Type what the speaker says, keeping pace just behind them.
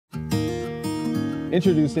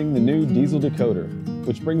Introducing the new Diesel Decoder,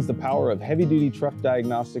 which brings the power of heavy-duty truck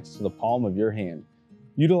diagnostics to the palm of your hand.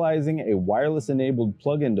 Utilizing a wireless-enabled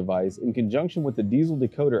plug-in device in conjunction with the Diesel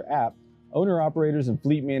Decoder app, owner-operators and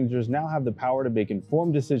fleet managers now have the power to make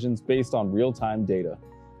informed decisions based on real-time data.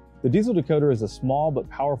 The Diesel Decoder is a small but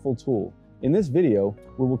powerful tool. In this video,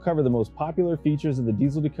 we will cover the most popular features of the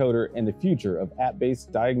Diesel Decoder and the future of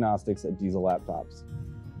app-based diagnostics at diesel laptops.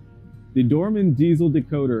 The Dorman Diesel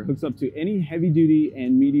Decoder hooks up to any heavy-duty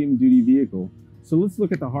and medium-duty vehicle. So let's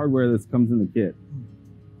look at the hardware that comes in the kit.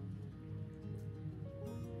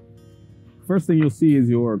 First thing you'll see is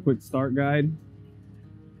your quick start guide.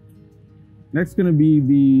 Next is going to be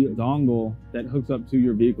the dongle that hooks up to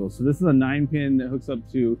your vehicle. So this is a 9-pin that hooks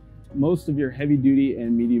up to most of your heavy-duty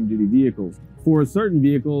and medium-duty vehicles. For certain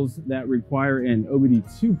vehicles that require an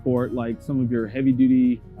OBD2 port, like some of your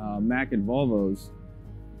heavy-duty Mack and Volvos,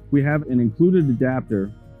 we have an included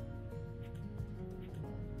adapter.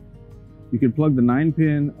 You can plug the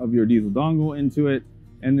 9-pin of your diesel dongle into it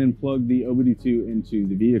and then plug the OBD2 into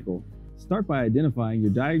the vehicle. Start by identifying your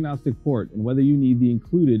diagnostic port and whether you need the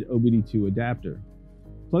included OBD2 adapter.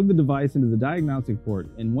 Plug the device into the diagnostic port,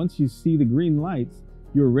 and once you see the green lights,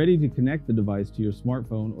 you're ready to connect the device to your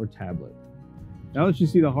smartphone or tablet. Now that you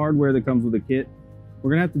see the hardware that comes with the kit, we're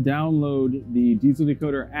going to have to download the Diesel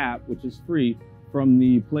Decoder app, which is free, from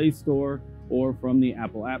the Play Store or from the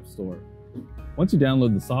Apple App Store. Once you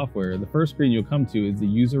download the software, the first screen you'll come to is the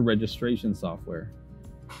user registration software.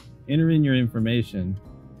 Enter in your information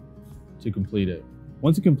to complete it.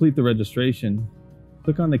 Once you complete the registration,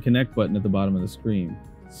 click on the Connect button at the bottom of the screen.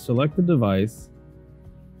 Select the device.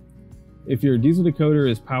 If your Diesel Decoder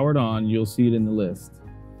is powered on, you'll see it in the list.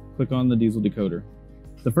 Click on the Diesel Decoder.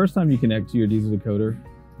 The first time you connect to your Diesel Decoder,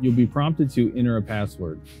 you'll be prompted to enter a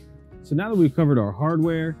password. So now that we've covered our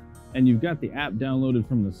hardware and you've got the app downloaded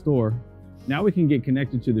from the store, now we can get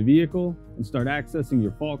connected to the vehicle and start accessing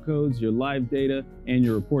your fault codes, your live data, and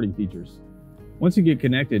your reporting features. Once you get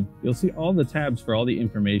connected, you'll see all the tabs for all the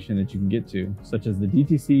information that you can get to, such as the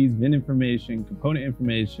DTCs, VIN information, component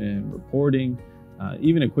information, reporting,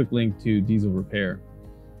 even a quick link to diesel repair.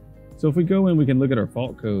 So if we go in, we can look at our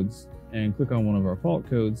fault codes and click on one of our fault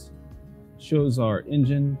codes. It shows our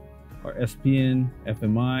engine, our SPN,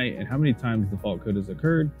 FMI, and how many times the fault code has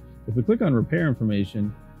occurred. If we click on repair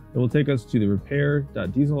information, it will take us to the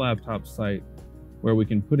repair.diesellaptop site, where we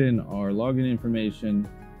can put in our login information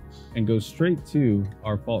and go straight to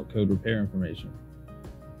our fault code repair information.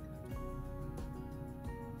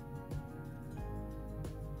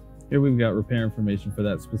 Here we've got repair information for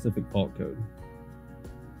that specific fault code.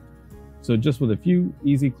 So just with a few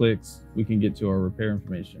easy clicks, we can get to our repair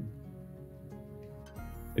information.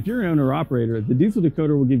 If you're an owner-operator, the Diesel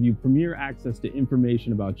Decoder will give you premier access to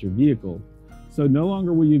information about your vehicle. So no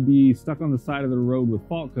longer will you be stuck on the side of the road with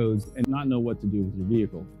fault codes and not know what to do with your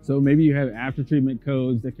vehicle. So maybe you have after-treatment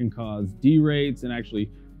codes that can cause derates and actually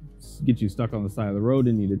get you stuck on the side of the road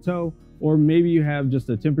and need a tow. Or maybe you have just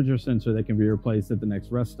a temperature sensor that can be replaced at the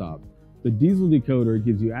next rest stop. The Diesel Decoder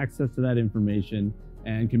gives you access to that information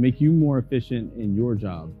and can make you more efficient in your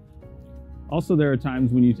job. Also, there are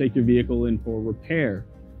times when you take your vehicle in for repair.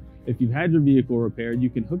 If you've had your vehicle repaired,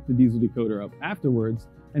 you can hook the Diesel Decoder up afterwards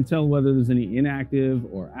and tell whether there's any inactive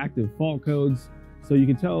or active fault codes, so you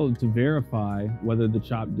can tell to verify whether the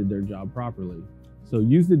shop did their job properly. So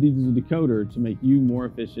use the Diesel Decoder to make you more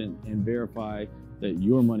efficient and verify that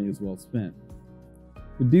your money is well spent.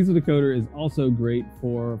 The Diesel Decoder is also great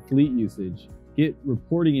for fleet usage. Get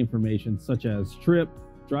reporting information such as trip,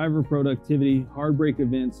 driver productivity, hard brake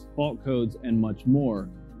events, fault codes, and much more.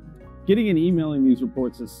 Getting and emailing these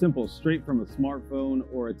reports is simple, straight from a smartphone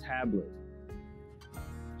or a tablet.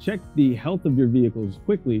 Check the health of your vehicles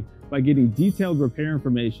quickly by getting detailed repair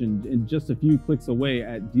information in just a few clicks away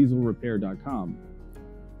at dieselrepair.com.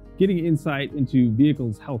 Getting insight into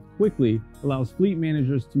vehicles' health quickly allows fleet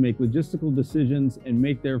managers to make logistical decisions and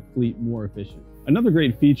make their fleet more efficient. Another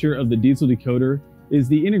great feature of the Diesel Decoder is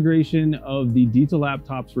the integration of the diesel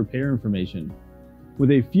laptop's repair information. With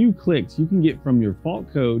a few clicks, you can get from your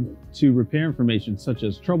fault code to repair information such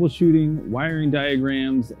as troubleshooting, wiring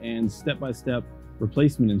diagrams, and step-by-step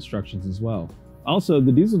replacement instructions as well. Also,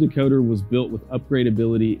 the Diesel Decoder was built with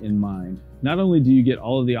upgradability in mind. Not only do you get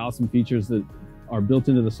all of the awesome features that are built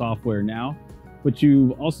into the software now, but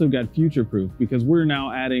you've also got future-proof, because we're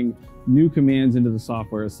now adding new commands into the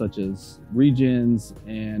software such as regens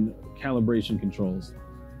and calibration controls.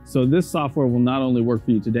 So this software will not only work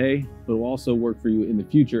for you today, but will also work for you in the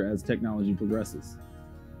future as technology progresses.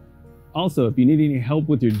 Also, if you need any help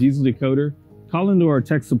with your Diesel Decoder, call into our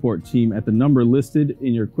tech support team at the number listed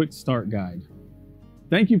in your quick start guide.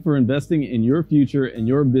 Thank you for investing in your future and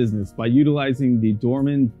your business by utilizing the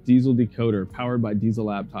Dorman Diesel Decoder powered by Diesel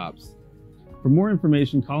Laptops. For more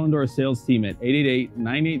information, call into our sales team at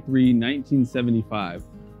 888-983-1975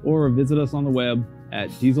 or visit us on the web at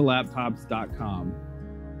diesellaptops.com.